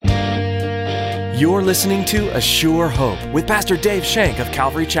You're listening to A Sure Hope with Pastor Dave Shank of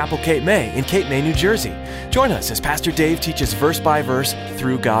Calvary Chapel, Cape May in Cape May, New Jersey. Join us as Pastor Dave teaches verse by verse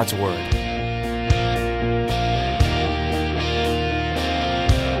through God's Word.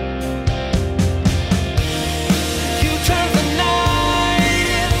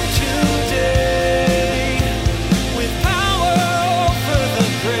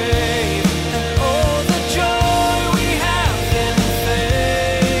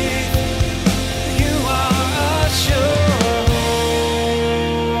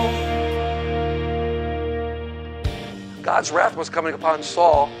 God's wrath was coming upon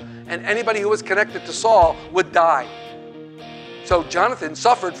Saul, and anybody who was connected to Saul would die. So Jonathan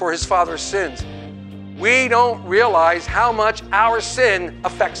suffered for his father's sins. We don't realize how much our sin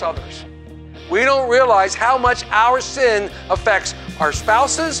affects others. We don't realize how much our sin affects our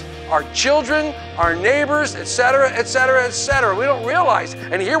spouses, our children, our neighbors, etc., etc., etc. We don't realize.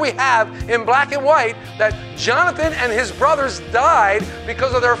 And here we have in black and white that Jonathan and his brothers died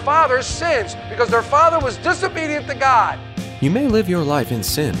because of their father's sins, because their father was disobedient to God. You may live your life in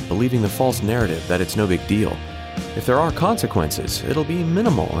sin, believing the false narrative that it's no big deal. If there are consequences, it'll be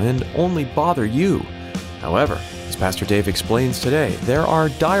minimal and only bother you. However, as Pastor Dave explains today, there are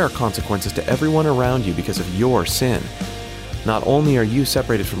dire consequences to everyone around you because of your sin. Not only are you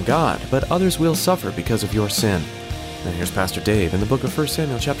separated from God, but others will suffer because of your sin. Now here's Pastor Dave in the book of 1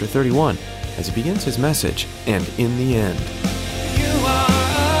 Samuel chapter 31 as he begins his message, And in the End. You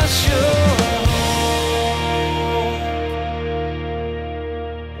are sure.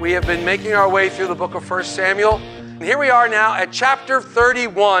 We have been making our way through the book of 1 Samuel. And here we are now at chapter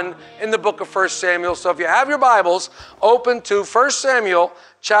 31 in the book of 1 Samuel. So if you have your Bibles, open to 1 Samuel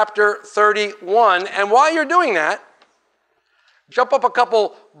chapter 31. And while you're doing that, jump up a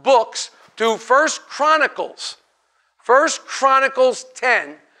couple books to 1 Chronicles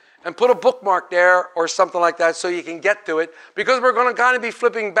 10, and put a bookmark there or something like that so you can get to it, because we're going to kind of be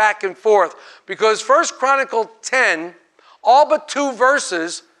flipping back and forth. Because 1 Chronicles 10, all but 2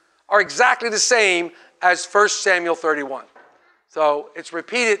 verses are exactly the same as 1 Samuel 31. So it's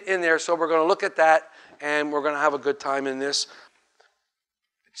repeated in there, so we're going to look at that, and we're going to have a good time in this.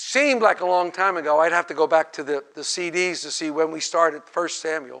 It seemed like a long time ago. I'd have to go back to the CDs to see when we started 1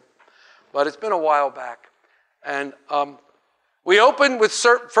 Samuel, but it's been a while back. And we opened with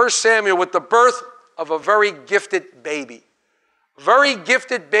 1 Samuel with the birth of a very gifted baby. A very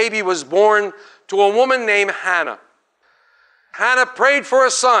gifted baby was born to a woman named Hannah. Hannah prayed for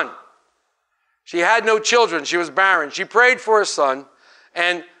a son. She had no children. She was barren. She prayed for a son,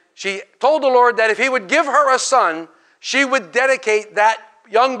 and she told the Lord that if he would give her a son, she would dedicate that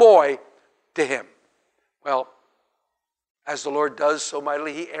young boy to him. Well, as the Lord does so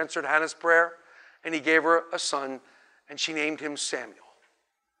mightily, he answered Hannah's prayer, and he gave her a son, and she named him Samuel.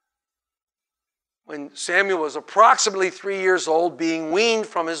 When Samuel was approximately 3 years old, being weaned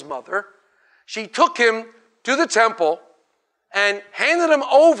from his mother, she took him to the temple and handed him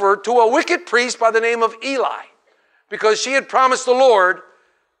over to a wicked priest by the name of Eli, because she had promised the Lord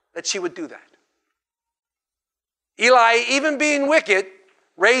that she would do that. Eli, even being wicked,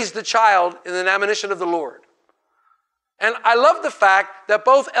 raised the child in the admonition of the Lord. And I love the fact that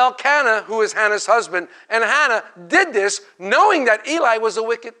both Elkanah, who is Hannah's husband, and Hannah did this knowing that Eli was a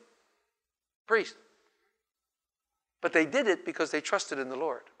wicked priest. But they did it because they trusted in the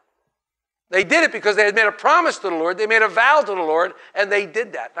Lord. They did it because they had made a promise to the Lord. They made a vow to the Lord, and they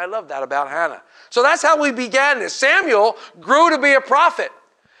did that. I love that about Hannah. So that's how we began this. Samuel grew to be a prophet,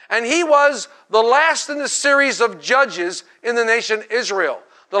 and he was the last in the series of judges in the nation Israel.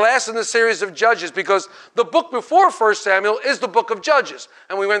 The last in the series of judges, because the book before 1 Samuel is the book of Judges.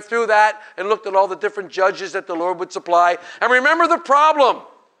 And we went through that and looked at all the different judges that the Lord would supply. And remember the problem.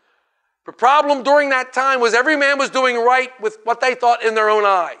 The problem during that time was every man was doing right with what they thought in their own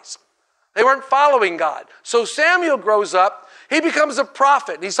eyes. They weren't following God. So Samuel grows up. He becomes a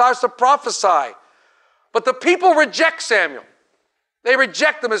prophet. And he starts to prophesy. But the people reject Samuel. They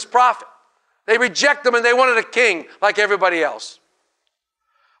reject him as prophet. They reject him, and they wanted a king like everybody else.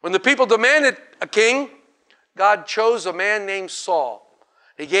 When the people demanded a king, God chose a man named Saul.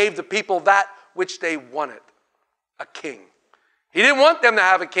 He gave the people that which they wanted, a king. He didn't want them to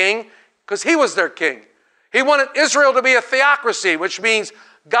have a king because he was their king. He wanted Israel to be a theocracy, which means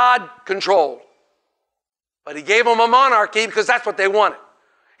God controlled. But he gave them a monarchy because that's what they wanted.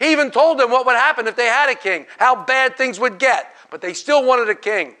 He even told them what would happen if they had a king, how bad things would get. But they still wanted a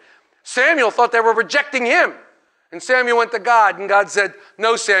king. Samuel thought they were rejecting him. And Samuel went to God, and God said,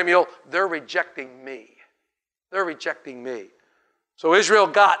 no, Samuel, they're rejecting me. They're rejecting me. So Israel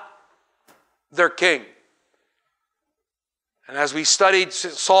got their king. And as we studied,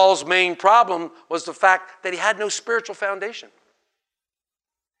 Saul's main problem was the fact that he had no spiritual foundation.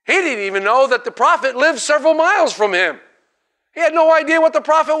 He didn't even know that the prophet lived several miles from him. He had no idea what the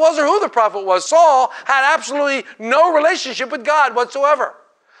prophet was or who the prophet was. Saul had absolutely no relationship with God whatsoever.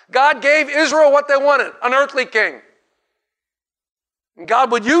 God gave Israel what they wanted, an earthly king. And God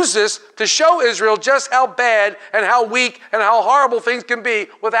would use this to show Israel just how bad and how weak and how horrible things can be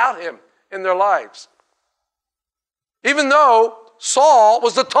without him in their lives. Even though Saul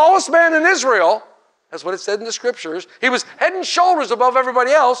was the tallest man in Israel, that's what it said in the scriptures, he was head and shoulders above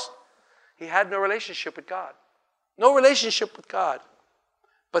everybody else, he had no relationship with God. No relationship with God.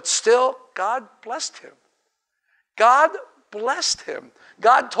 But still, God blessed him. God blessed him.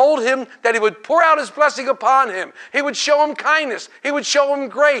 God told him that he would pour out his blessing upon him. He would show him kindness. He would show him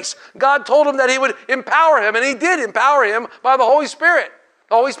grace. God told him that he would empower him, and he did empower him by the Holy Spirit.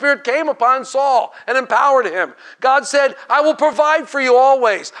 The Holy Spirit came upon Saul and empowered him. God said, I will provide for you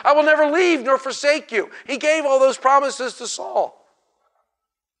always. I will never leave nor forsake you. He gave all those promises to Saul.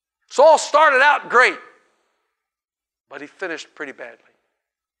 Saul started out great, but he finished pretty badly.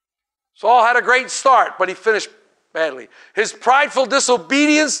 Saul had a great start, but he finished badly. His prideful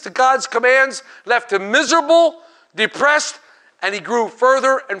disobedience to God's commands left him miserable, depressed, and he grew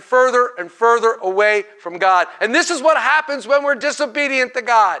further and further and further away from God. And this is what happens when we're disobedient to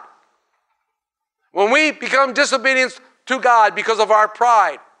God. When we become disobedient to God because of our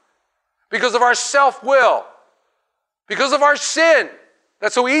pride, because of our self-will, because of our sin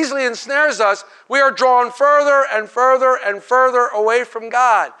that so easily ensnares us, we are drawn further and further and further away from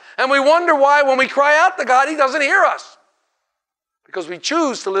God. And we wonder why when we cry out to God, he doesn't hear us. Because we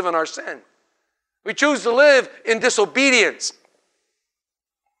choose to live in our sin. We choose to live in disobedience.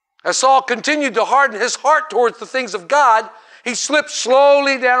 As Saul continued to harden his heart towards the things of God, he slipped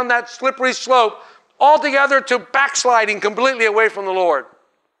slowly down that slippery slope altogether to backsliding completely away from the Lord.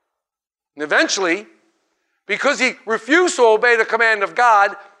 And eventually, because he refused to obey the command of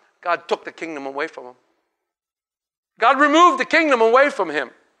God, God took the kingdom away from him. God removed the kingdom away from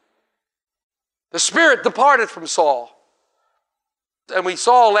him. The Spirit departed from Saul. And we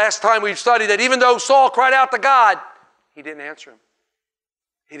saw last time we studied that even though Saul cried out to God, he didn't answer him.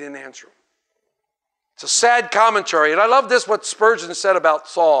 He didn't answer him. It's a sad commentary. And I love this, what Spurgeon said about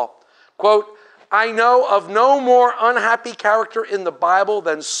Saul. Quote, I know of no more unhappy character in the Bible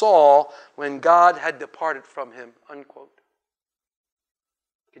than Saul when God had departed from him. Unquote.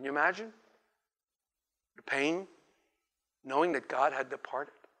 Can you imagine the pain knowing that God had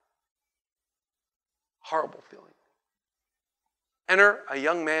departed? Horrible feeling. Enter a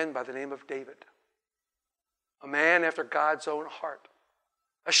young man by the name of David. A man after God's own heart.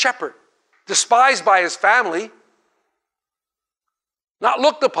 A shepherd, despised by his family, not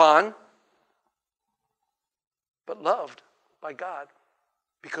looked upon, but loved by God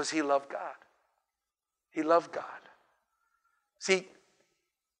because he loved God. He loved God. See,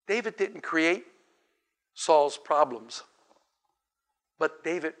 David didn't create Saul's problems, but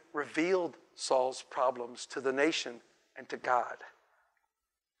David revealed Saul's problems to the nation and to God.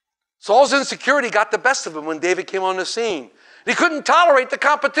 Saul's insecurity got the best of him when David came on the scene. He couldn't tolerate the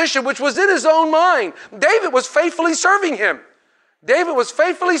competition which was in his own mind. David was faithfully serving him. David was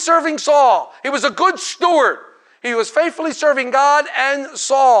faithfully serving Saul. He was a good steward. He was faithfully serving God and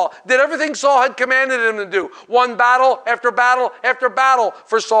Saul. Did everything Saul had commanded him to do. Won battle after battle after battle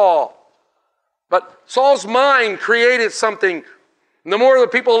for Saul. But Saul's mind created something. The more the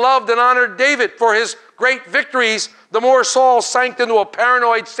people loved and honored David for his great victories, the more Saul sank into a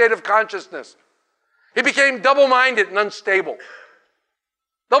paranoid state of consciousness. He became double-minded and unstable.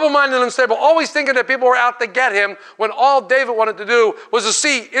 Double-minded and unstable, always thinking that people were out to get him when all David wanted to do was to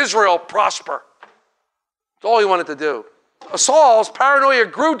see Israel prosper. That's all he wanted to do. Saul's paranoia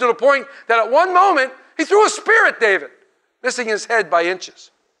grew to the point that at one moment, he threw a spear at David, missing his head by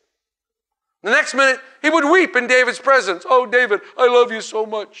inches. The next minute, he would weep in David's presence. Oh, David, I love you so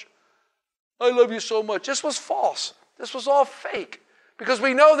much. I love you so much. This was false. This was all fake. Because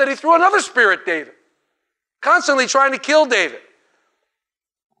we know that he threw another spear at David, constantly trying to kill David.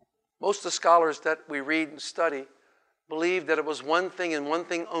 Most of the scholars that we read and study believe that it was one thing and one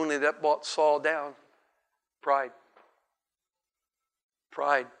thing only that brought Saul down. Pride.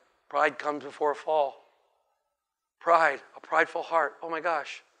 Pride. Pride comes before a fall. Pride. A prideful heart. Oh my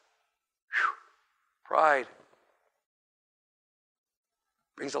gosh. Whew. Pride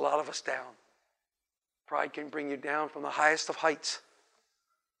brings a lot of us down. Pride can bring you down from the highest of heights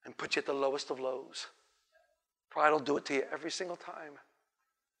and put you at the lowest of lows. Pride will do it to you every single time.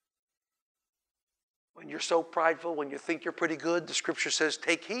 When you're so prideful, when you think you're pretty good, the scripture says,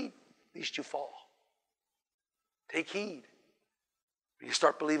 take heed, lest you fall. Take heed. You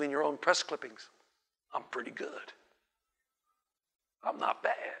start believing your own press clippings. I'm pretty good. I'm not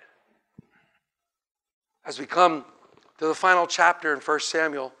bad. As we come to the final chapter in 1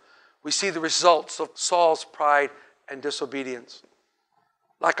 Samuel, we see the results of Saul's pride and disobedience.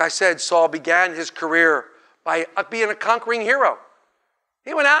 Like I said, Saul began his career by being a conquering hero.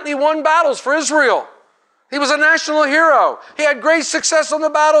 He went out and he won battles for Israel. He was a national hero. He had great success on the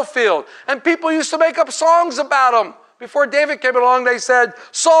battlefield. And people used to make up songs about him. Before David came along, they said,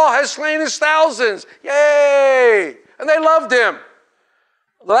 Saul has slain his thousands. Yay! And they loved him.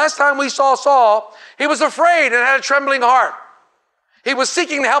 The last time we saw Saul, he was afraid and had a trembling heart. He was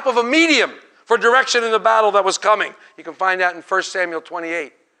seeking the help of a medium for direction in the battle that was coming. You can find that in 1 Samuel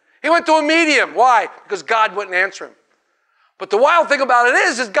 28. He went to a medium. Why? Because God wouldn't answer him. But the wild thing about it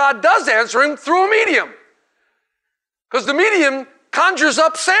is God does answer him through a medium. Because the medium conjures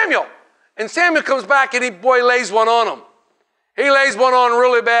up Samuel. And Samuel comes back and he lays one on him. He lays one on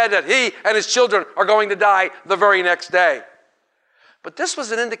really bad that he and his children are going to die the very next day. But this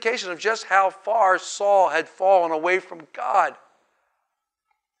was an indication of just how far Saul had fallen away from God.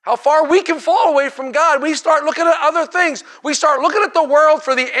 How far we can fall away from God. We start looking at other things. We start looking at the world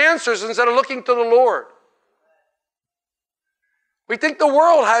for the answers instead of looking to the Lord. We think the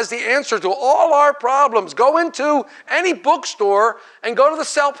world has the answer to all our problems. Go into any bookstore and go to the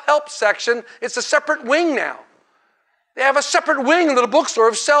self-help section. It's a separate wing now. They have a separate wing in the bookstore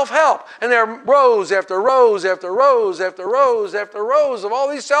of self-help. And there are rows after rows after rows after rows after rows of all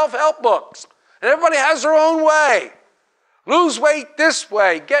these self-help books. And everybody has their own way. Lose weight this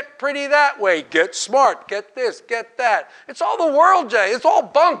way. Get pretty that way. Get smart. Get this. Get that. It's all the world, Jay. It's all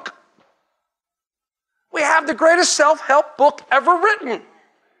bunk. We have the greatest self-help book ever written.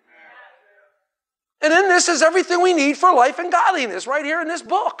 And in this is everything we need for life and godliness right here in this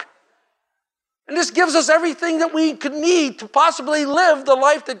book. And this gives us everything that we could need to possibly live the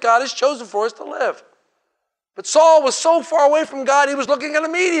life that God has chosen for us to live. But Saul was so far away from God, he was looking at a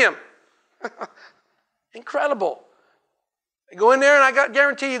medium. Incredible. You go in there and I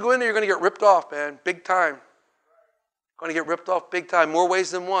guarantee you go in there, you're going to get ripped off, man. Big time. Going to get ripped off big time. More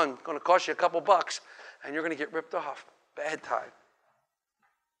ways than one. Going to cost you a couple bucks. And you're going to get ripped off. Bad time.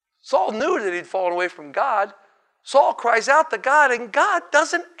 Saul knew that he'd fallen away from God. Saul cries out to God, and God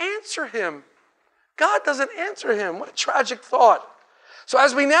doesn't answer him. God doesn't answer him. What a tragic thought. So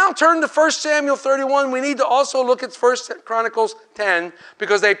as we now turn to 1 Samuel 31, we need to also look at 1 Chronicles 10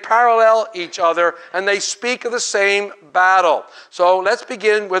 because they parallel each other and they speak of the same battle. So let's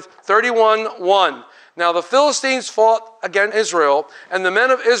begin with 31:1. Now the Philistines fought against Israel, and the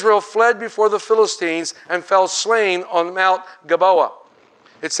men of Israel fled before the Philistines and fell slain on Mount Gilboa.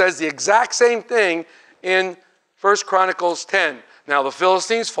 It says the exact same thing in 1 Chronicles 10. Now the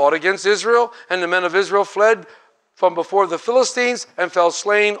Philistines fought against Israel, and the men of Israel fled from before the Philistines and fell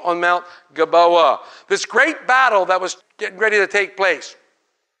slain on Mount Gilboa. This great battle that was getting ready to take place.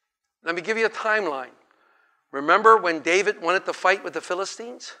 Let me give you a timeline. Remember when David wanted to fight with the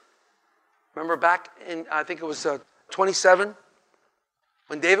Philistines? Remember back in, I think it was 27?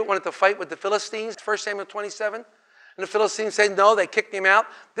 When David wanted to fight with the Philistines, 1 Samuel 27? And the Philistines said no, they kicked him out.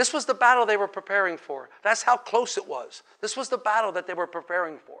 This was the battle they were preparing for. That's how close it was. This was the battle that they were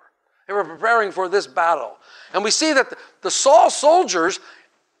preparing for. They were preparing for this battle. And we see that the Saul soldiers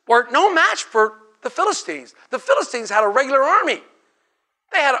were no match for the Philistines. The Philistines had a regular army.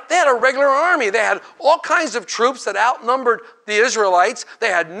 They had a regular army. They had all kinds of troops that outnumbered the Israelites. They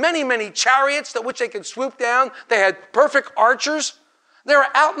had many, many chariots that which they could swoop down. They had perfect archers. They were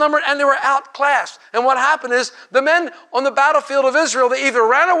outnumbered and they were outclassed. And what happened is the men on the battlefield of Israel, they either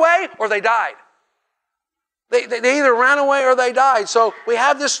ran away or they died. They either ran away or they died. So we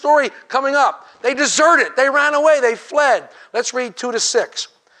have this story coming up. They deserted. They ran away. They fled. Let's read 2-6.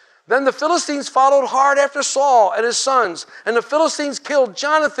 Then the Philistines followed hard after Saul and his sons, and the Philistines killed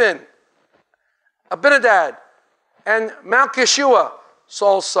Jonathan, Abinadab, and Malchishua,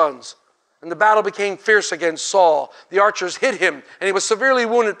 Saul's sons. And the battle became fierce against Saul. The archers hit him, and he was severely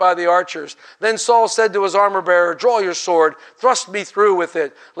wounded by the archers. Then Saul said to his armor-bearer, "Draw your sword, thrust me through with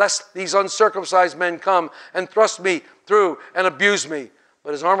it, lest these uncircumcised men come and thrust me through and abuse me."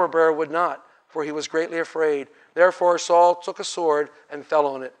 But his armor-bearer would not, for he was greatly afraid. Therefore Saul took a sword and fell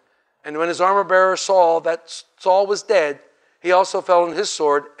on it. And when his armor-bearer saw that Saul was dead, he also fell on his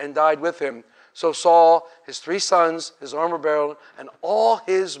sword and died with him. So Saul, his 3 sons, his armor-bearer, and all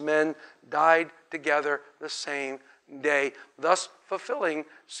his men died together the same day, thus fulfilling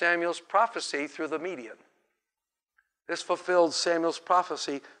Samuel's prophecy through the median. This fulfilled Samuel's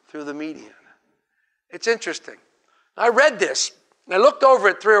prophecy through the median. It's interesting. I read this, and I looked over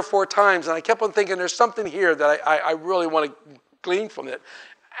it 3 or 4 times, and I kept on thinking there's something here that I really want to glean from it.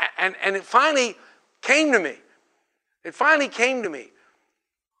 And it finally came to me. It finally came to me.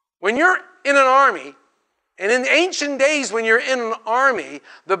 When you're in an army, and in ancient days when you're in an army,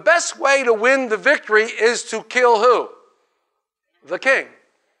 the best way to win the victory is to kill who? The king.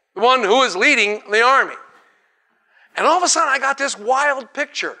 The one who is leading the army. And all of a sudden I got this wild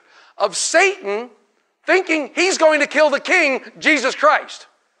picture of Satan thinking he's going to kill the king, Jesus Christ.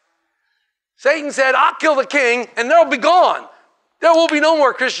 Satan said, I'll kill the king and they'll be gone. There will be no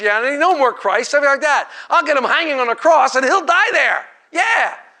more Christianity, no more Christ, something like that. I'll get him hanging on a cross and he'll die there.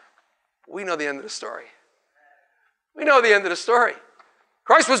 Yeah. We know the end of the story. We know the end of the story.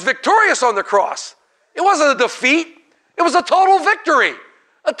 Christ was victorious on the cross. It wasn't a defeat. It was a total victory.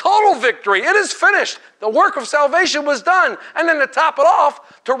 A total victory. It is finished. The work of salvation was done. And then to top it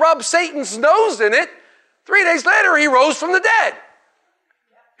off, to rub Satan's nose in it, 3 days later he rose from the dead.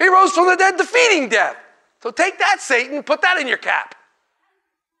 He rose from the dead, defeating death. So take that, Satan, put that in your cap.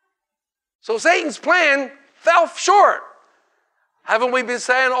 So Satan's plan fell short. Haven't we been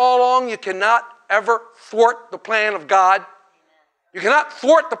saying all along, you cannot ever thwart the plan of God? You cannot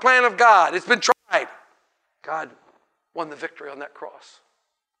thwart the plan of God. It's been tried. God won the victory on that cross.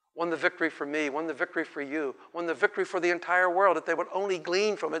 Won the victory for me, won the victory for you, won the victory for the entire world, if they would only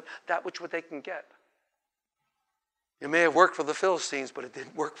glean from it that which they can get. It may have worked for the Philistines, but it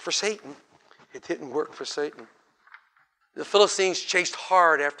didn't work for Satan. It didn't work for Satan. The Philistines chased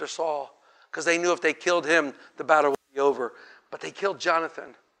hard after Saul because they knew if they killed him, the battle would be over. But they killed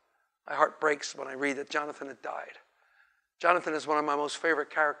Jonathan. My heart breaks when I read that Jonathan had died. Jonathan is one of my most favorite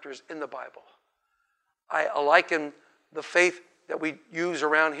characters in the Bible. I liken the faith that we use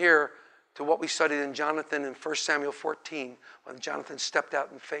around here to what we studied in Jonathan in 1 Samuel 14, when Jonathan stepped out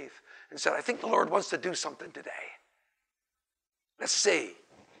in faith and said, I think the Lord wants to do something today. Let's see.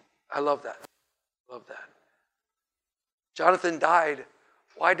 I love that. Love that. Jonathan died.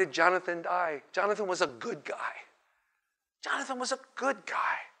 Why did Jonathan die? Jonathan was a good guy. Jonathan was a good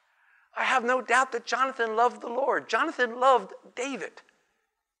guy. I have no doubt that Jonathan loved the Lord. Jonathan loved David.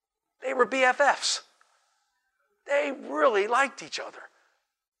 They were BFFs. They really liked each other.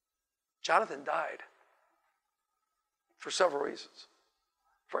 Jonathan died for several reasons.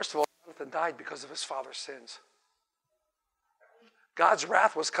 First of all, Jonathan died because of his father's sins. God's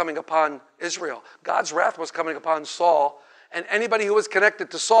wrath was coming upon Israel. God's wrath was coming upon Saul, and anybody who was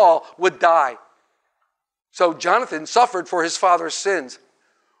connected to Saul would die. So Jonathan suffered for his father's sins.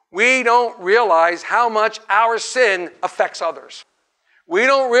 We don't realize how much our sin affects others. We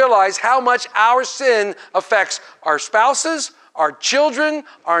don't realize how much our sin affects our spouses, our children,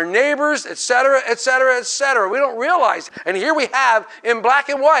 our neighbors, etc., etc., etc. We don't realize. And here we have in black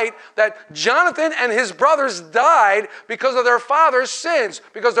and white that Jonathan and his brothers died because of their father's sins,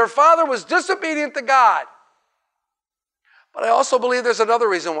 because their father was disobedient to God. But I also believe there's another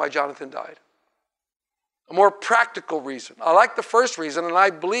reason why Jonathan died. A more practical reason. I like the first reason, and I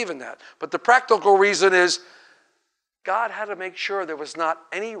believe in that. But the practical reason is God had to make sure there was not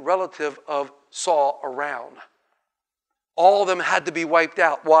any relative of Saul around. All of them had to be wiped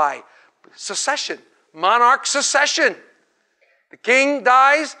out. Why? Secession. Monarch secession. The king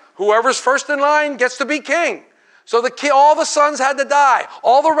dies, whoever's first in line gets to be king. So all the sons had to die.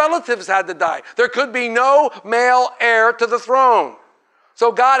 All the relatives had to die. There could be no male heir to the throne.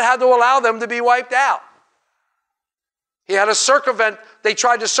 So God had to allow them to be wiped out. He had to they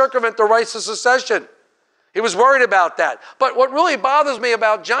tried to circumvent the rights of secession. He was worried about that. But what really bothers me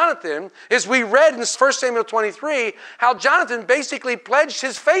about Jonathan is we read in 1 Samuel 23 how Jonathan basically pledged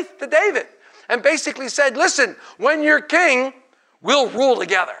his faith to David and basically said, listen, when you're king, we'll rule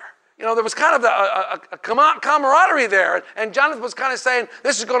together. You know, there was kind of a camaraderie there, and Jonathan was kind of saying,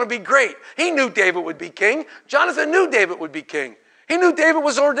 this is going to be great. He knew David would be king. Jonathan knew David would be king. He knew David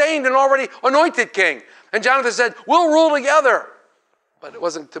was ordained and already anointed king. And Jonathan said, we'll rule together. But it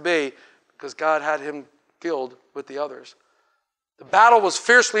wasn't to be because God had him killed with the others. The battle was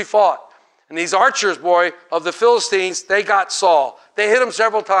fiercely fought. And these archers, of the Philistines, they got Saul. They hit him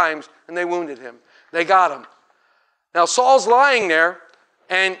several times and they wounded him. They got him. Now Saul's lying there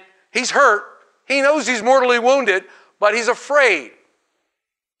and he's hurt. He knows he's mortally wounded, but he's afraid.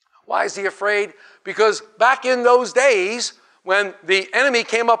 Why is he afraid? Because back in those days, when the enemy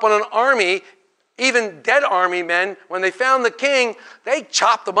came up on an army, even dead army men, when they found the king, they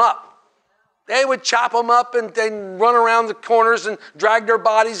chopped them up. They would chop them up and then run around the corners and drag their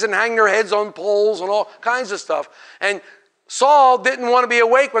bodies and hang their heads on poles and all kinds of stuff. And Saul didn't want to be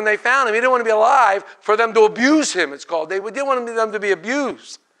awake when they found him. He didn't want to be alive for them to abuse him, it's called. They didn't want them to be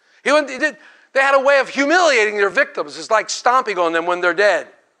abused. They had a way of humiliating their victims. It's like stomping on them when they're dead.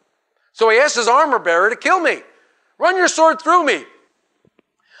 So he asked his armor bearer to kill me. Run your sword through me.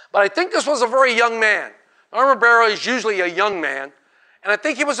 But I think this was a very young man. Armor bearer is usually a young man. And I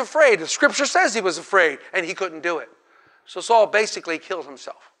think he was afraid. The scripture says he was afraid, and he couldn't do it. So Saul basically killed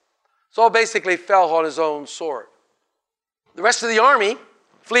himself. Saul basically fell on his own sword. The rest of the army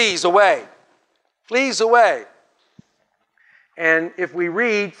flees away. Flees away. And if we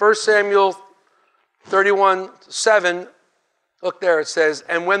read 1 Samuel 31:7, look there, it says,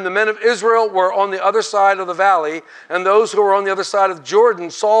 and when the men of Israel were on the other side of the valley, and those who were on the other side of Jordan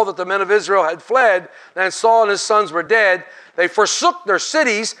saw that the men of Israel had fled, and Saul and his sons were dead, they forsook their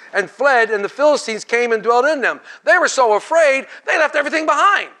cities and fled, and the Philistines came and dwelt in them. They were so afraid, they left everything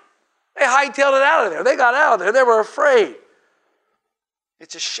behind. They hightailed it out of there. They got out of there. They were afraid.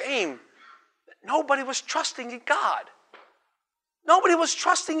 It's a shame that nobody was trusting in God. Nobody was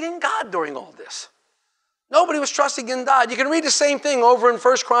trusting in God during all this. Nobody was trusting in God. You can read the same thing over in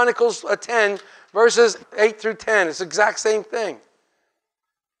 1 Chronicles 10, verses 8 through 10. It's the exact same thing.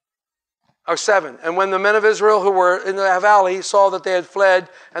 Or 7. And when the men of Israel who were in the valley saw that they had fled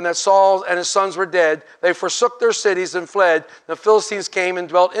and that Saul and his sons were dead, they forsook their cities and fled. The Philistines came and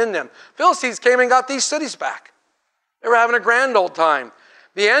dwelt in them. Philistines came and got these cities back. They were having a grand old time.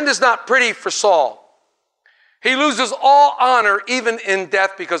 The end is not pretty for Saul. He loses all honor even in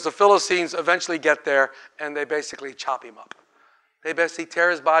death because the Philistines eventually get there and they basically chop him up. They basically tear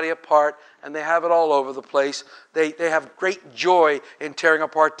his body apart and they have it all over the place. They have great joy in tearing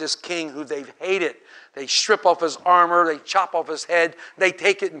apart this king who they've hated. They strip off his armor, they chop off his head, they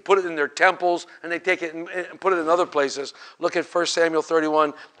take it and put it in their temples, and they take it and put it in other places. Look at 1 Samuel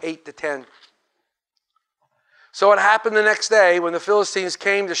 31, 8 to 10. So it happened the next day when the Philistines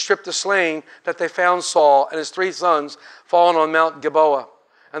came to strip the slain that they found Saul and his 3 sons fallen on Mount Gilboa.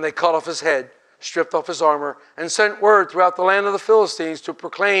 And they cut off his head, stripped off his armor, and sent word throughout the land of the Philistines to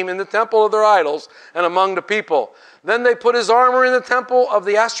proclaim in the temple of their idols and among the people. Then they put his armor in the temple of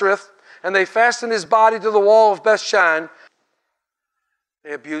the Ashtoreth, and they fastened his body to the wall of Bethshan.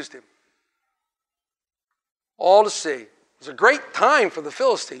 They abused him. All to see. It was a great time for the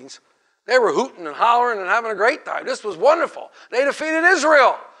Philistines. They were hooting and hollering and having a great time. This was wonderful. They defeated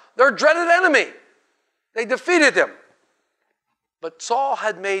Israel, their dreaded enemy. They defeated them. But Saul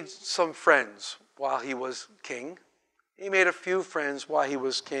had made some friends while he was king. He made a few friends while he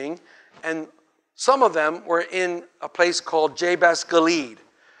was king. And some of them were in a place called Jabes Gilead.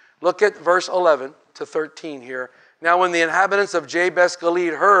 Look at verse 11 to 13 here. Now when the inhabitants of Jabes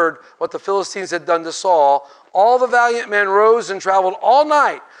Gilead heard what the Philistines had done to Saul, all the valiant men rose and traveled all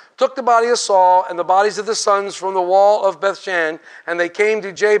night, took the body of Saul and the bodies of the sons from the wall of Bethshan, and they came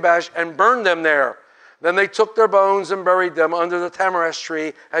to Jabesh and burned them there. Then they took their bones and buried them under the tamarisk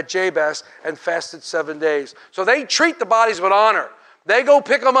tree at Jabes and fasted 7 days. So they treat the bodies with honor. They go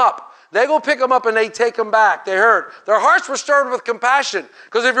pick them up. They go pick them up and they take them back. They heard. Their hearts were stirred with compassion.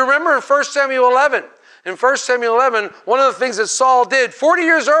 Because if you remember in 1 Samuel 11, one of the things that Saul did 40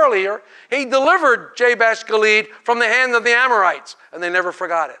 years earlier, he delivered Jabes Gilead from the hand of the Amorites. And they never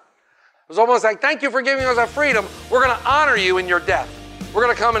forgot it. It was almost like, thank you for giving us our freedom. We're going to honor you in your death. We're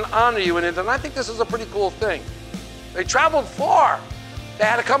going to come and honor you in it. And I think this is a pretty cool thing. They traveled far. They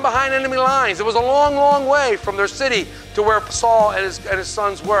had to come behind enemy lines. It was a long, long way from their city to where Saul and his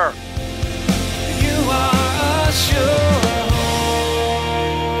sons were. You are a sure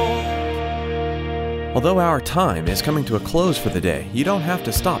hope. Although our time is coming to a close for the day, you don't have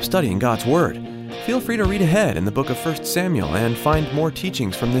to stop studying God's Word. Feel free to read ahead in the book of 1 Samuel and find more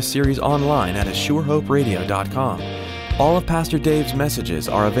teachings from this series online at AssureHopeRadio.com. All of Pastor Dave's messages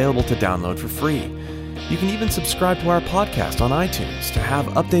are available to download for free. You can even subscribe to our podcast on iTunes to have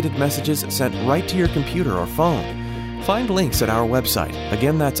updated messages sent right to your computer or phone. Find links at our website.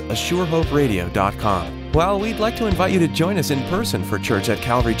 Again, that's AssureHopeRadio.com. While we'd like to invite you to join us in person for church at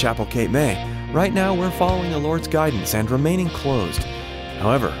Calvary Chapel, Cape May, right now we're following the Lord's guidance and remaining closed.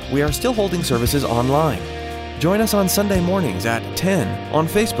 However, we are still holding services online. Join us on Sunday mornings at 10 on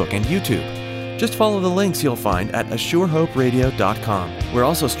Facebook and YouTube. Just follow the links you'll find at AssureHopeRadio.com. We're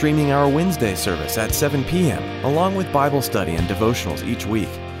also streaming our Wednesday service at 7 p.m., along with Bible study and devotionals each week.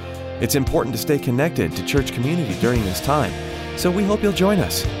 It's important to stay connected to church community during this time, so we hope you'll join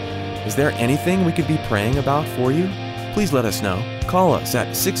us. Is there anything we could be praying about for you? Please let us know. Call us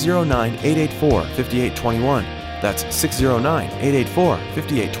at 609-884-5821. That's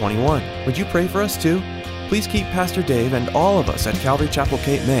 609-884-5821. Would you pray for us too? Please keep Pastor Dave and all of us at Calvary Chapel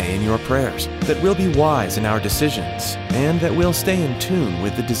Cape May in your prayers, that we'll be wise in our decisions, and that we'll stay in tune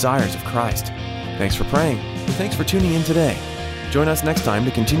with the desires of Christ. Thanks for praying, and thanks for tuning in today. Join us next time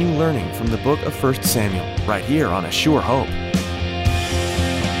to continue learning from the book of 1 Samuel, right here on A Sure Hope.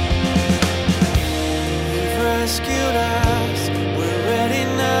 rescued us.